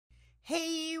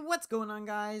Hey, what's going on,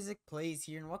 guys? It Plays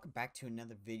here, and welcome back to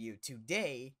another video.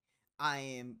 Today, I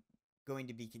am going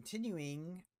to be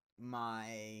continuing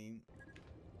my,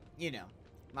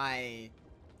 my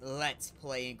Let's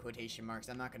Play in quotation marks.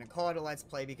 I'm not going to call it a Let's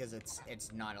Play because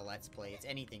it's not a Let's Play. It's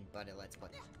anything but a Let's Play.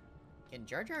 Can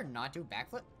Jar Jar not do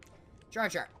backflip? Jar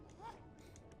Jar!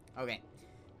 Okay.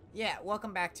 Yeah,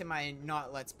 welcome back to my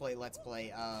not Let's Play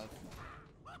of...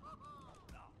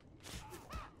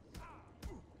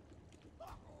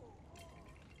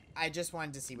 I just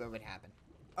wanted to see what would happen.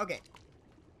 Okay.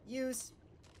 Use.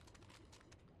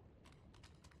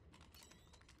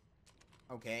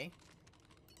 Okay.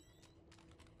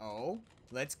 Oh,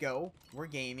 let's go. We're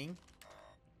gaming.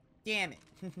 Damn it.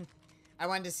 I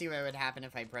wanted to see what would happen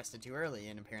if I pressed it too early,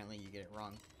 and apparently you get it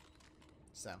wrong.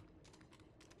 So.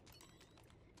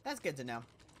 That's good to know.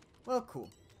 Well, cool.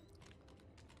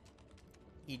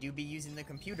 He do be using the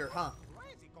computer, huh?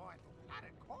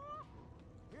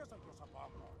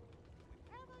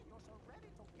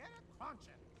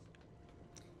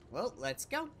 Well, let's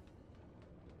go.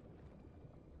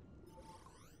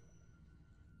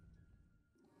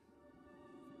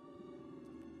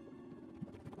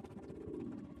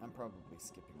 I'm probably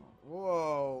skipping one.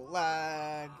 Whoa,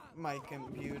 lag, my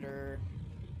computer.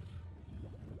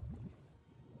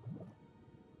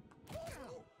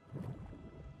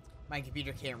 My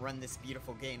computer can't run this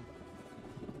beautiful game.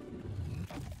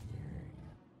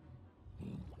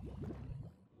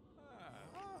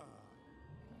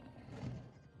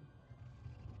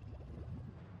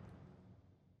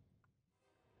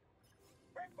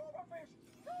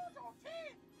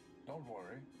 Don't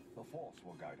worry, the Force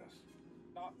will guide us.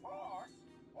 The Force?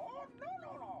 Oh,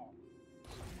 no.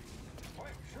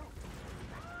 Quick, shoot!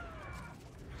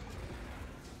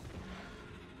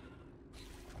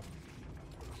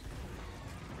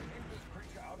 We need this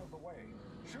creature out of the way.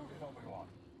 Shoot it, Obi-Wan.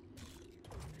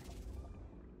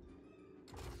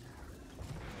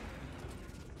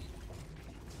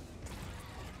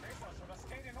 Eso should have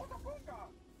stayed in Otokunga.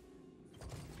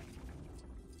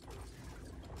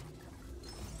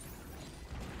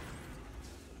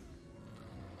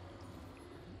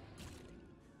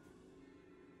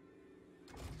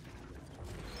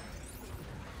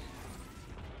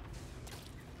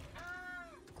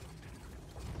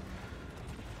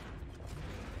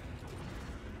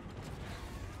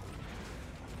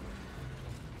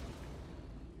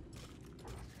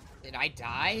 Did I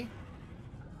die?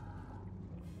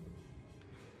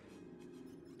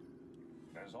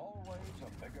 There's always a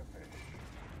bigger fish.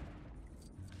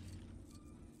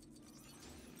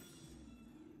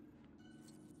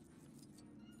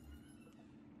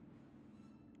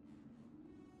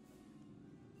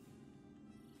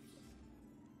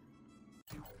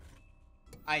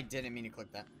 I didn't mean to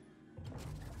click that.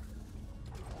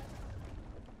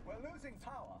 We're losing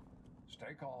power.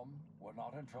 Stay calm. We're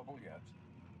not in trouble yet.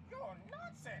 You're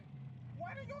nonsense.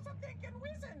 Why do you think we're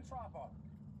in trouble?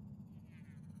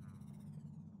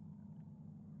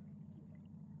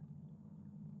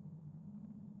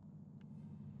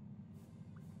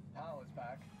 Power's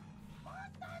back.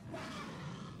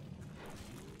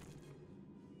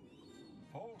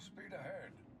 Full speed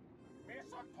ahead.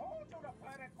 Missa told you the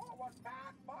planet core was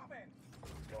back bombing.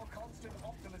 Your constant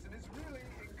optimism is really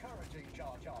encouraging,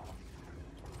 Jar Jar.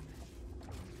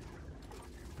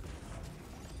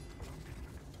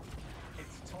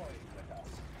 It's toying with us.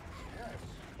 Yes,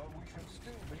 but we should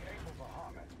still be able to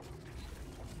harm it.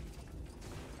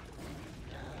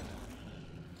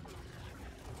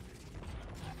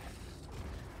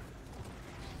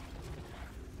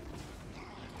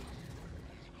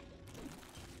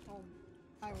 Oh,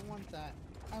 I want that.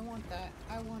 I want that.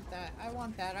 I want that. I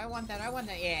want that. I want that. I want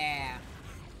that. Yeah.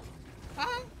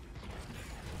 Huh?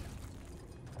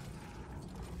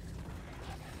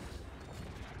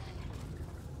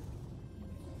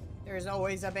 There's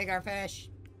always a bigger fish.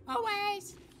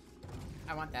 Always.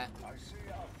 I want that. I see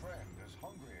our friend is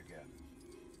hungry again.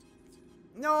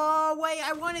 No, wait,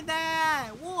 I wanted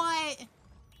that. What?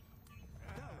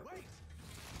 Wait.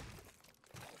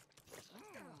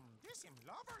 This seems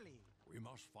lovely. We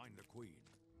must find the queen.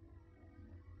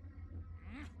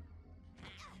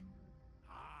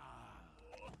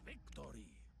 Victory.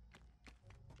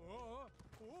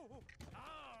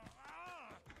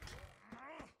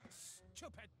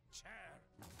 Stupid chair.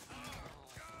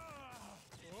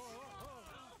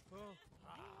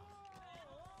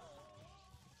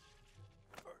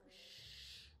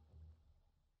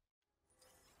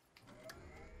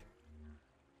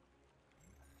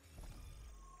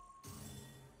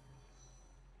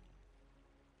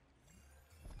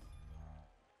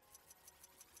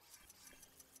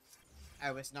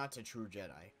 I was not a true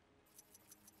Jedi.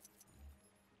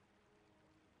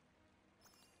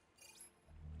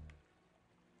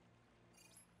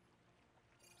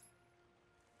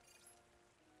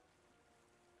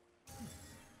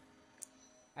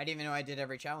 I didn't even know I did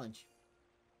every challenge.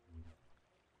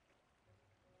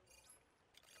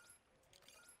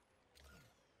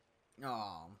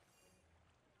 Oh.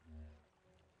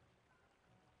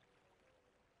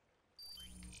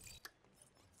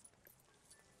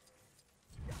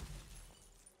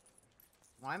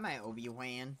 Why am I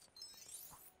Obi-Wan?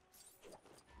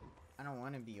 I don't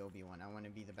want to be Obi-Wan. I want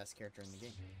to be the best character in the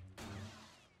game.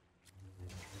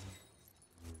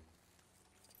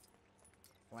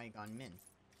 Qui-Gon Min.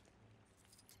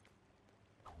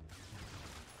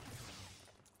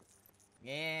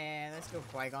 Yeah, let's go,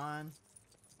 Qui-Gon.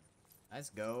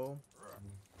 Let's go.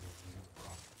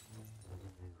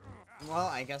 Well,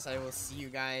 I guess I will see you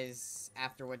guys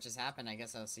after what just happened. I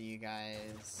guess I'll see you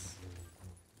guys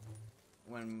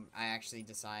when I actually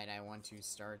decide I want to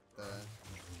start the,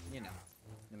 you know,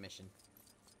 the mission.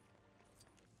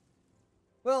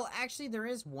 Well, actually, there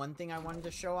is one thing I wanted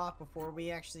to show off before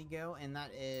we actually go, and that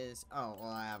is... Oh,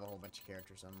 well, I have a whole bunch of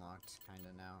characters unlocked, kind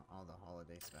of now. All the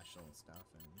holiday special stuff,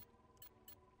 and...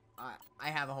 I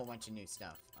have a whole bunch of new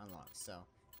stuff unlocked, so...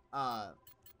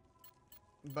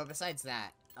 But besides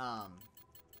that,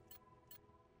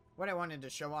 what I wanted to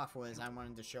show off was I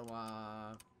wanted to show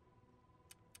off...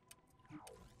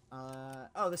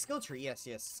 oh, the skill tree. Yes,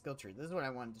 skill tree. This is what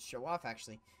I wanted to show off,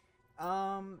 actually.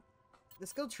 The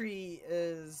skill tree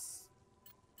is,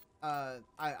 I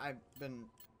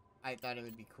thought it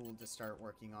would be cool to start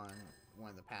working on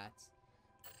one of the paths.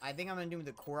 I think I'm gonna do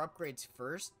the core upgrades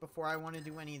first before I want to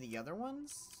do any of the other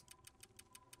ones.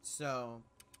 So,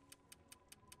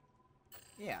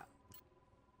 yeah.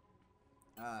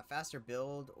 Faster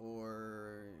build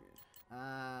or,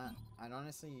 I'd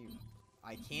honestly...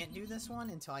 I can't do this one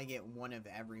until I get one of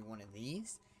every one of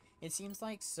these, it seems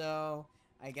like, so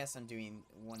I guess I'm doing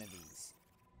one of these.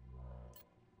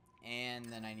 And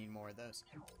then I need more of those.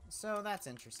 So that's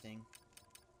interesting.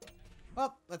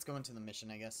 Well, let's go into the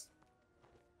mission, I guess.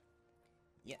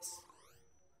 Yes.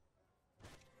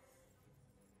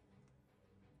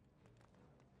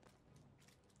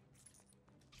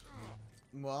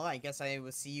 Well, I guess I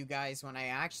will see you guys when I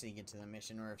actually get to the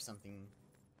mission, or if something...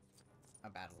 a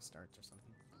battle starts or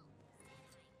something.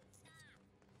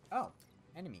 Oh,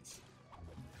 enemies.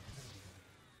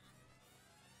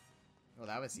 Well,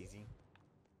 that was easy.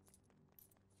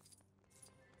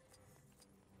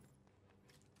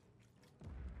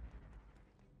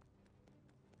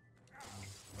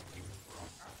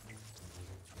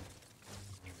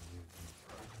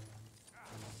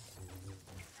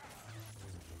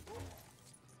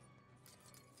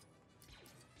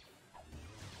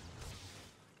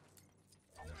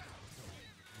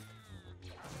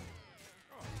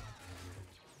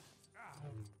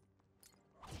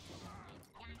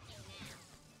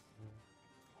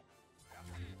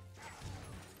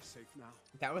 Safe now?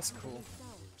 That was cool.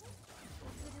 Who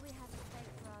do we have to thank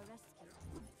for our rescue?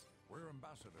 We're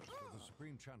ambassadors to the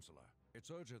Supreme Chancellor.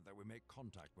 It's urgent that we make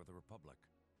contact with the Republic.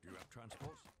 Do you have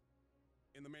transport?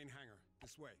 In the main hangar.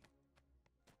 This way.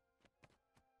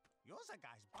 You're the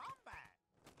guy's bomb bag.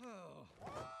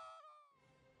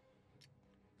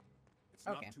 It's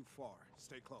Okay. not too far.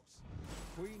 Stay close.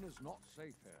 Queen is not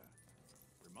safe here.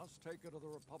 We must take her to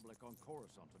the Republic on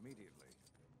Coruscant immediately.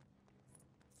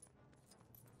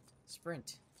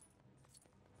 Sprint.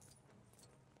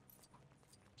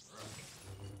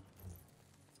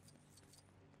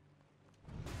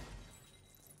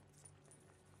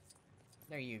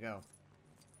 There you go.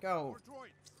 Go. More droids.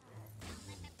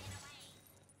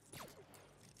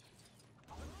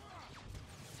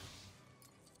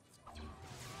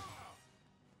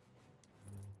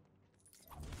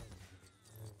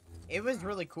 It was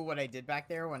really cool what I did back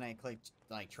there when I clicked,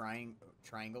 like,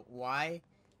 triangle. Y?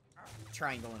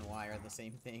 Triangle and Y are the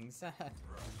same things.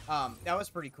 That was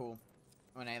pretty cool.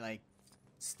 When I, like,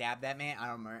 stabbed that man. I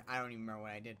don't even remember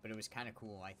what I did, but it was kind of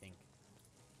cool, I think.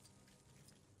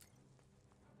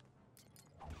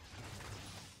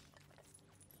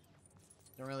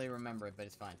 Don't really remember it, but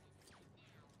it's fine.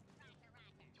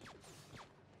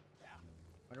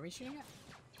 What are we shooting at?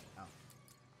 Oh.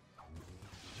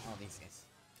 Oh, these guys.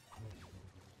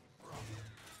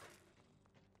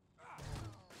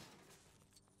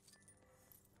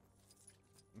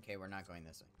 Okay, we're not going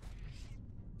this way.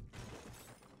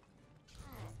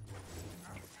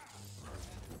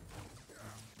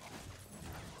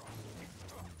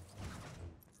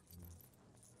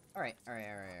 Alright.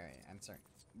 I'm sorry.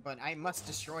 But I must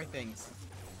destroy things.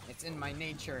 It's in my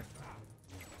nature.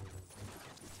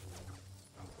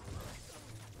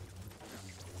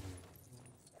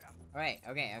 Alright,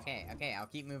 okay. I'll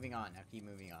keep moving on.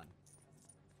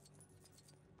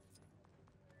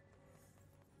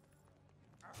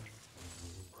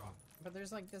 but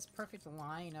there's like this perfect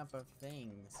lineup of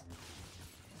things.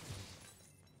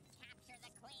 Capture the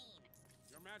queen.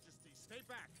 Your Majesty, stay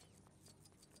back.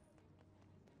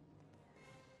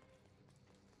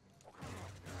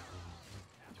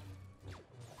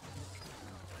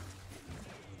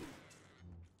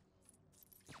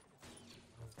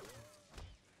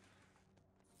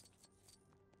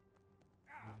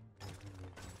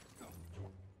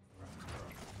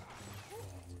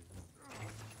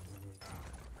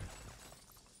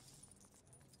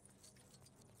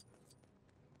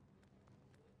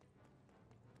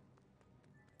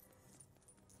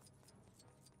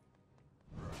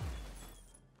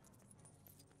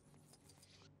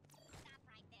 Stop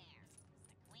right there. The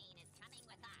queen is coming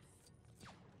with us.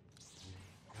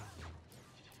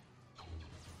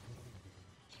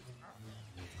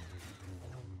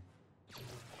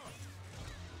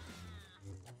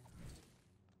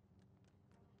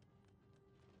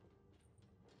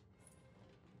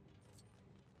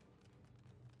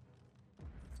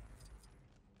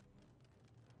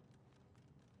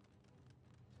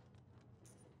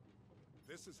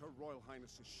 This is Her Royal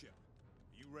Highness's ship.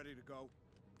 Are you ready to go?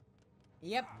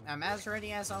 Yep, I'm as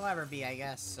ready as I'll ever be, I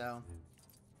guess, so.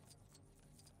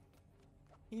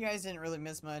 You guys didn't really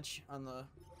miss much on the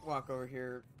walk over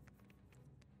here.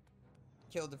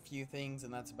 Killed a few things,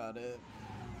 and that's about it.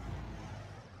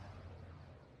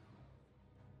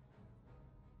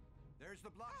 There's the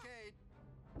blockade.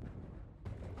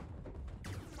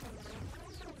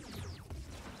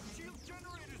 Shield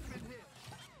generator's been hit.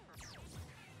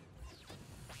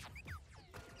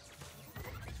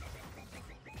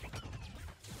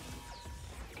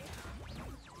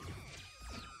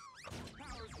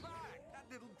 Power's back. That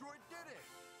little droid did it.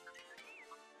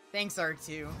 Thanks,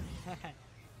 R2.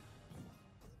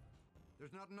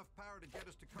 There's not enough power to get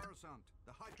us to Coruscant.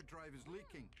 The hyperdrive is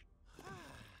leaking.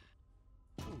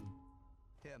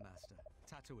 Here, Master.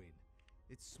 Tatooine.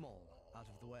 It's small, out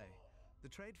of the way. The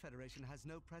Trade Federation has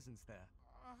no presence there.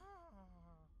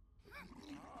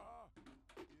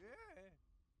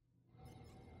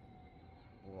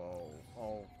 Whoa.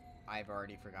 Oh, I've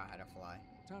already forgot how to fly.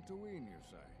 Tatooine, you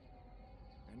say?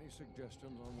 Any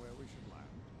suggestions on where we should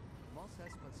land? Mos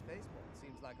Espa Spaceport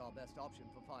seems like our best option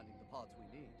for finding the parts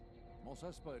we need. Mos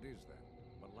Espa it is then,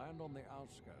 but land on the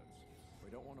outskirts. We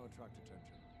don't want to attract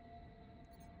attention.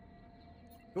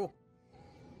 Cool.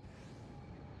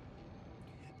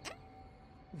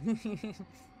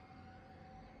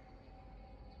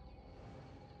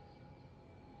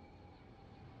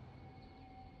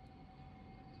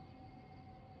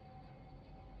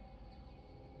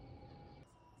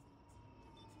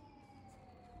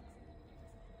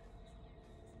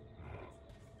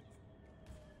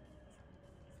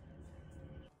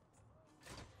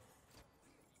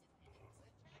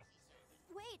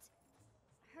 Wait!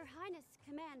 Her Highness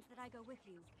commands that I go with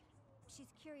you.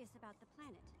 She's curious about the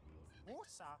planet.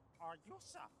 Ursa or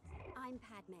Yusa? I'm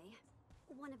Padme,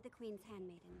 one of the Queen's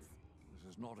handmaidens.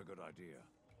 This is not a good idea.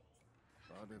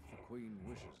 But if the Queen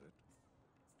wishes it.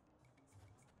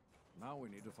 Now we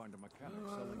need to find a mechanic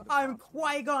selling the I'm parts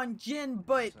Qui-Gon Jinn,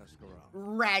 but Mos Espa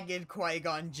around. ragged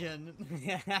Qui-Gon Jinn.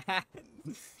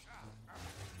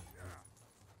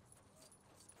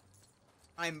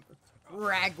 I'm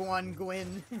Ragwan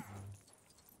Gwyn.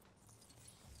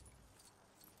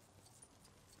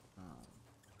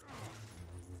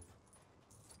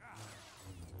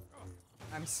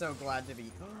 I'm so glad to be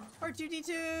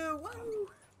R2-D2! Woo!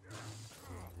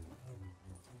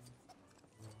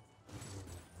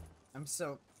 I'm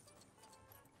so...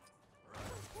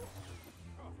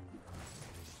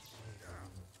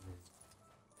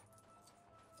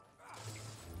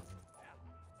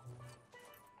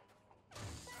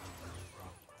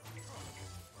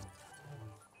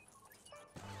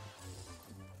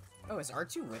 Oh, is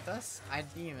R2 with us? I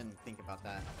didn't even think about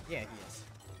that. Yeah, he is.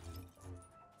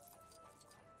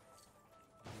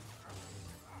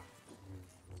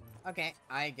 Okay,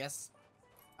 I guess...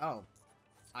 Oh.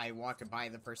 I walked by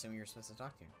the person we were supposed to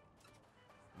talk to.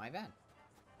 My bad.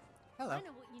 Hello. I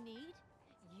know what you need.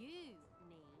 You need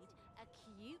a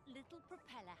cute little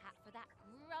propeller hat for that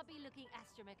grubby-looking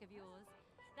astromech of yours.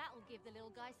 That'll give the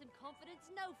little guy some confidence,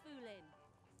 no fooling.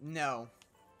 No.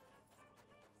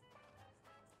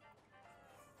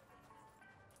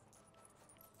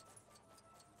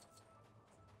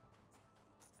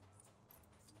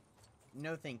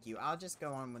 No, thank you. I'll just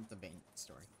go on with the main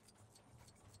story.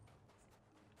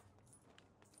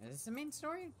 Is this the main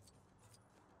story?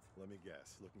 Let me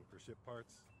guess. Looking for ship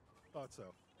parts? Thought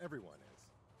so. Everyone is.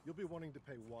 You'll be wanting to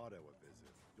pay Watto a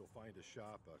visit. You'll find a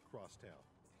shop across town.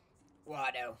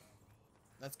 Watto.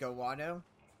 Let's go, Watto.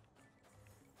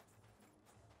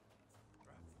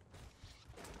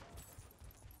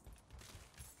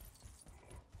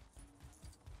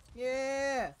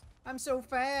 I'm so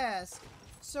fast.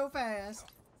 So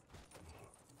fast.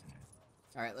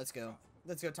 Alright, let's go.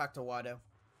 Let's go talk to Watto.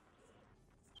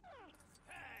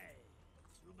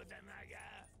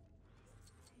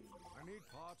 I need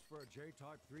parts for a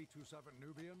J-Type 327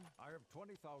 Nubian. I have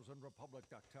 20,000 Republic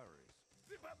Dactaries.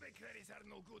 Republic credits are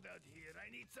no good out here. I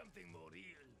need something more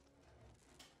real.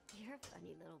 You're a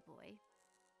funny little boy.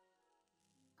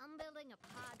 I'm building a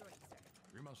Podracer.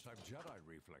 You must have Jedi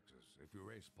reflexes if you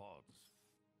race pods.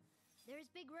 There's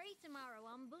big race tomorrow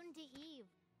on Bunty Eve.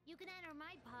 You can enter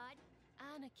my pod.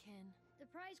 Anakin. The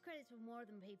prize credits will more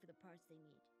than pay for the parts they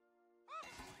need.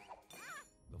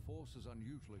 The Force is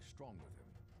unusually strong with him.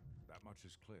 That much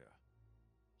is clear.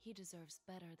 He deserves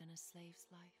better than a slave's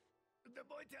life. The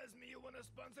boy tells me you want to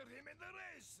sponsor him in the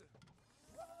race.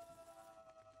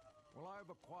 Well, I've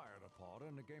acquired a pod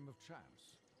in a game of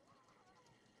chance.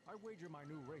 I wager my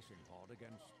new racing pod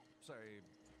against, say,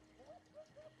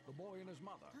 the boy and his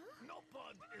mother. No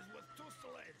pod is with two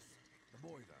slaves. The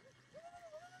boy, then.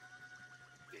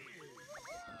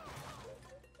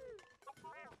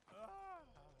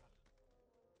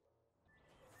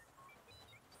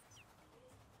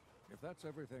 If that's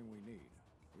everything we need,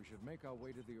 we should make our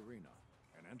way to the arena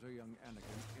and enter young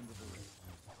Anakin into the race.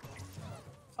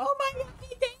 Oh my god,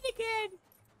 it's Anakin!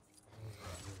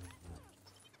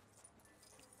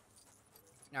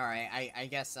 Alright, I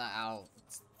guess I'll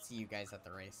see you guys at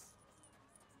the race.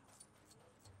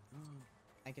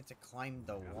 I get to climb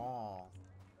the wall.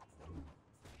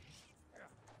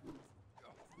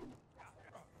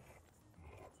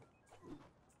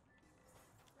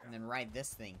 And then ride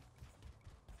this thing.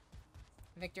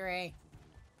 Victory!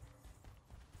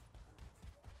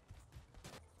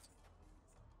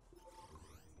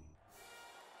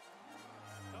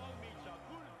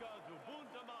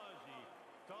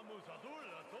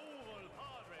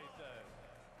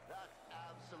 That's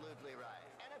absolutely right.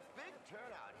 And a big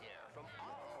turnout here from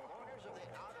all corners of the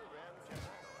Outer Rim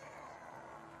territory.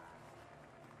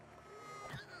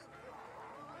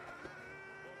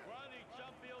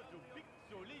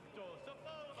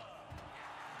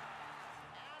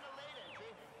 And a late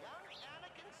entry, young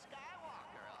Anakin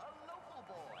Skywalker, a local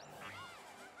boy.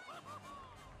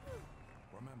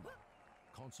 Remember,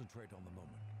 concentrate on the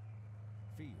moment.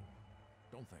 Feel,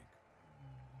 don't think.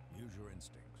 Use your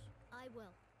instincts. I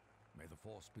will. May the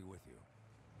Force be with you.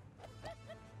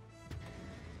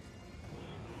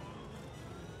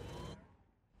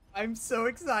 I'm so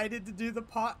excited to do the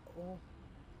pot. Oh.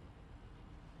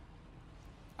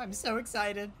 I'm so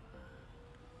excited.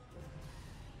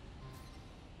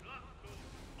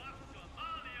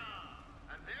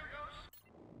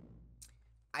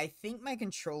 I think my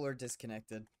controller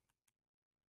disconnected.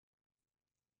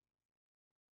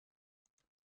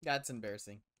 That's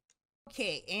embarrassing.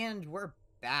 Okay, and we're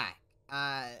back.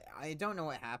 I don't know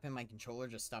what happened. My controller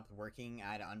just stopped working.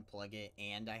 I had to unplug it,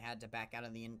 and I had to back out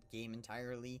of the game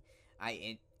entirely.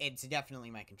 It's definitely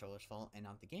my controller's fault and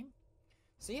not the game.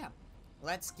 So yeah,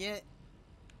 let's get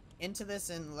into this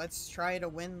and let's try to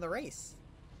win the race.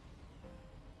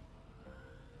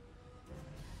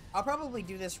 I'll probably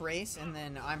do this race, and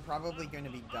then I'm probably going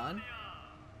to be done.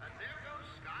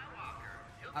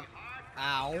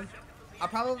 Ow. I'll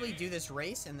probably do this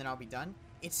race, and then I'll be done.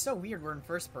 It's so weird, we're in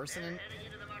first person and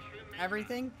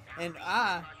everything, and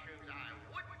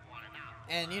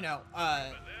you know,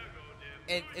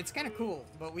 it's kind of cool,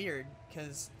 but weird,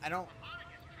 because I don't...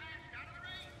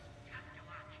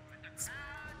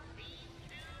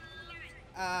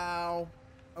 Ow.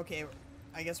 Okay,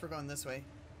 I guess we're going this way.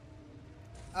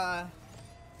 Ow.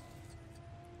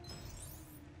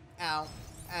 Ow.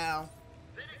 Ow.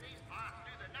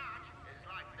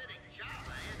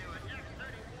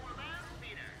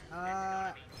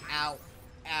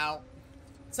 Ow.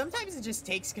 Sometimes it just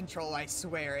takes control, I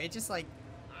swear. It just, like...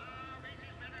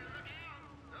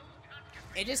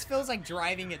 It just feels like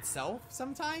driving itself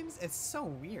sometimes. It's so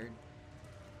weird.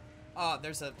 Oh,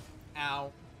 there's a...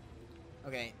 Ow.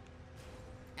 Okay.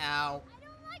 Ow. I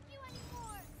don't like you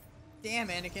anymore. Damn,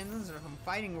 Anakin, those are some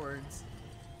fighting words.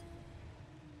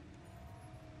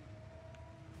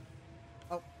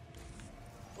 Oh.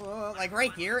 Like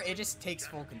right here, it just takes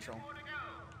full control.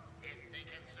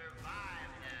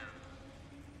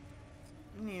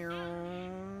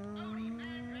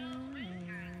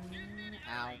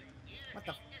 Ow. What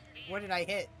the... What did I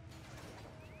hit?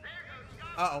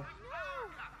 Uh-oh. No!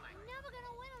 I'm never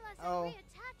gonna win unless I Oh.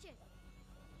 reattach it.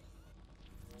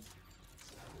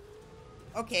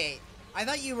 Okay. I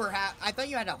thought you were I thought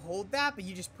you had to hold that, but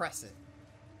you just press it.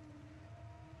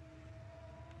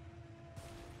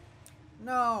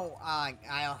 No,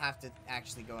 I'll have to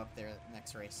actually go up there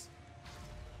next race.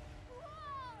 Whoa!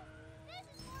 This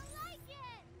is more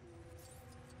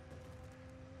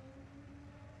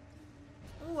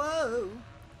Whoa.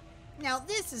 Now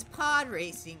this is pod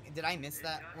racing. Did I miss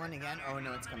that one again? Oh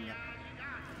no, it's coming up.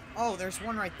 Oh, there's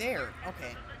one right there.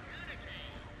 Okay.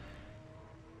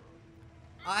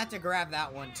 I'll have to grab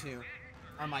that one too.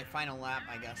 On my final lap,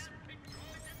 I guess.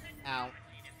 Ow.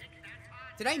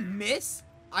 Did I miss?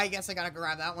 I guess I gotta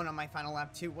grab that one on my final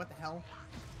lap too. What the hell?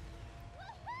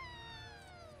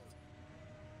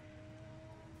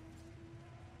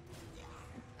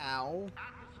 Ow.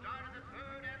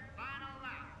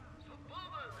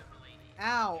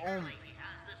 Ow. Oh.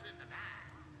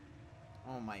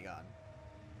 Oh my god.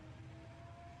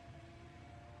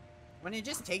 When it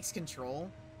just takes control,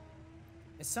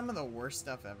 it's some of the worst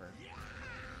stuff ever.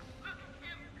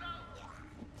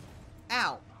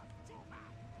 Ow.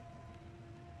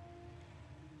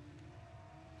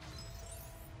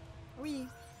 Wee.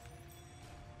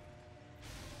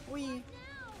 Wee.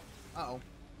 Uh-oh.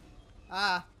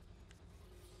 Ah.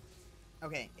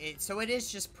 Okay, so it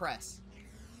is just press.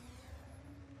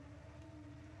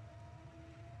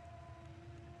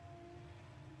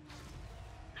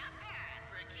 Not bad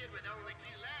for a kid with only 2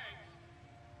 legs.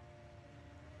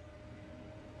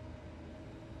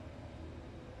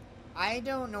 I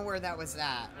don't know where that was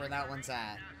at, where that one's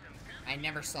at. I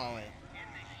never saw it.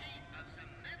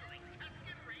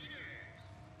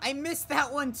 I missed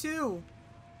that one too.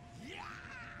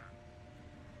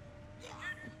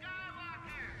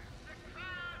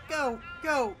 Go,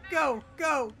 go, go,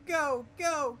 go, go,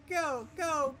 go, go, go,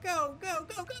 go, go, go,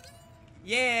 go.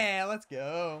 Yeah, let's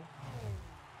go.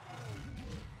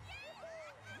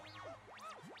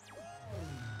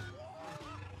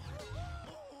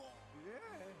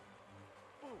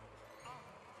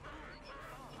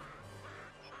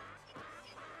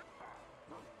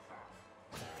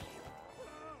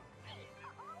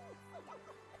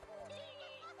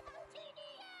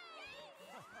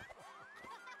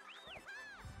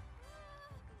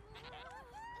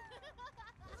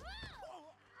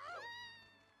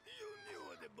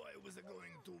 Was going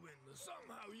to win.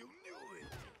 Somehow you knew it.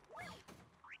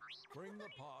 Bring the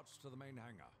parts to the main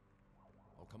hangar.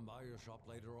 I'll come by your shop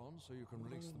later on so you can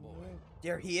release the boy.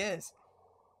 There he is.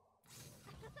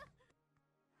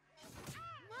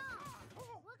 Mom,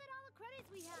 look at all the credits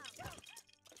we have.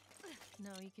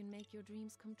 Now you can make your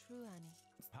dreams come true, Annie.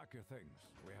 Pack your things.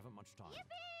 We haven't much time.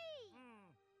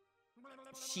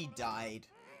 She died.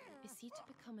 Is he to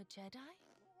become a Jedi?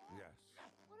 Yes.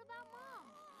 What about Mom?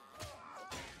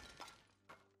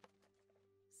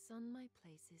 Son, my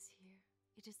place is here.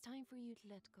 It is time for you to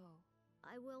let go.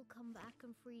 I will come back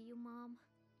and free you, Mom.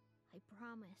 I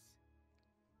promise.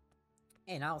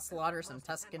 And I'll slaughter some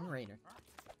Tusken Raider.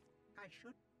 I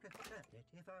should prefer it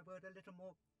if I were a little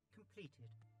more completed.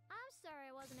 I'm sorry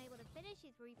I wasn't able to finish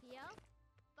you, 3PO.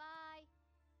 Bye.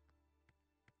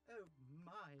 Oh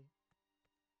my.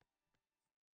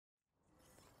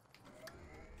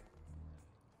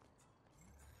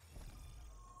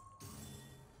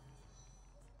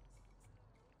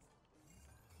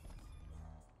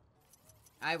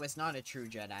 I was not a true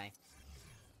Jedi.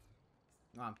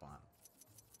 Womp womp.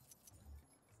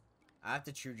 I'll have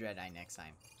the true Jedi next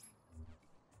time.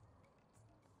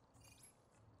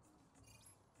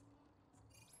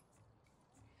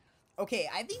 Okay,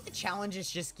 I think the challenges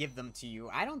just give them to you.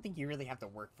 I don't think you really have to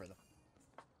work for them.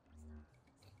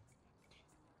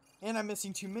 And I'm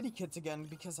missing 2 mini kits again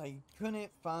because I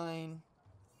couldn't find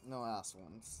the last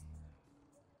ones.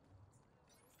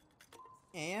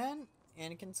 And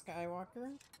Anakin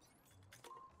Skywalker.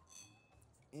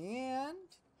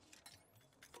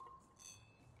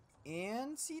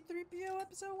 And C-3PO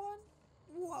episode 1?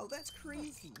 Whoa, that's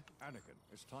crazy. Anakin,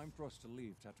 it's time for us to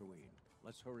leave Tatooine.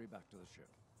 Let's hurry back to the ship.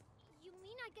 You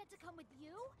mean I get to come with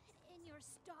you? In your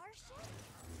starship?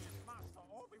 Master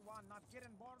Obi-Wan not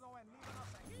getting Bordo and leaving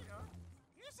us here.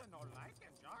 He's a no like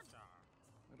it, Jar Jar.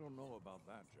 I don't know about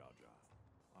that, Jar Jar.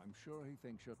 I'm sure he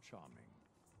thinks you're charming.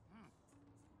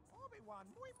 Obi-Wan,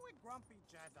 muy grumpy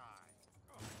Jedi.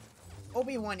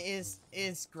 Obi-Wan is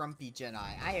grumpy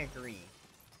Jedi. I agree.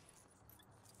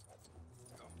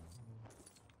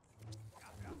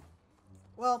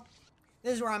 Well,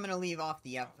 this is where I'm going to leave off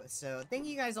the episode. Thank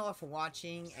you guys all for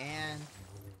watching, and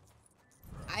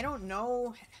I don't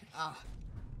know.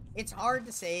 It's hard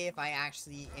to say if I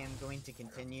actually am going to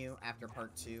continue after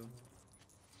part 2.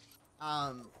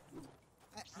 I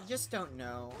just don't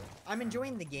know. I'm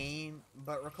enjoying the game,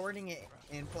 but recording it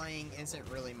and playing isn't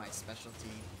really my specialty.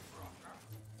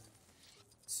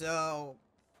 So,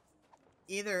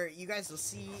 either you guys will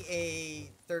see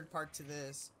a third part to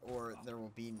this, or there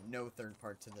will be no third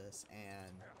part to this,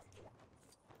 and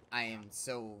I am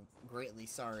so greatly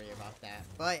sorry about that.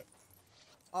 But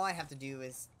all I have to do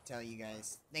is tell you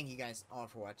guys, thank you guys all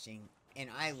for watching, and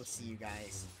I will see you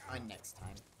guys on next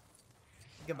time.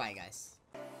 Goodbye, guys.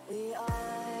 We are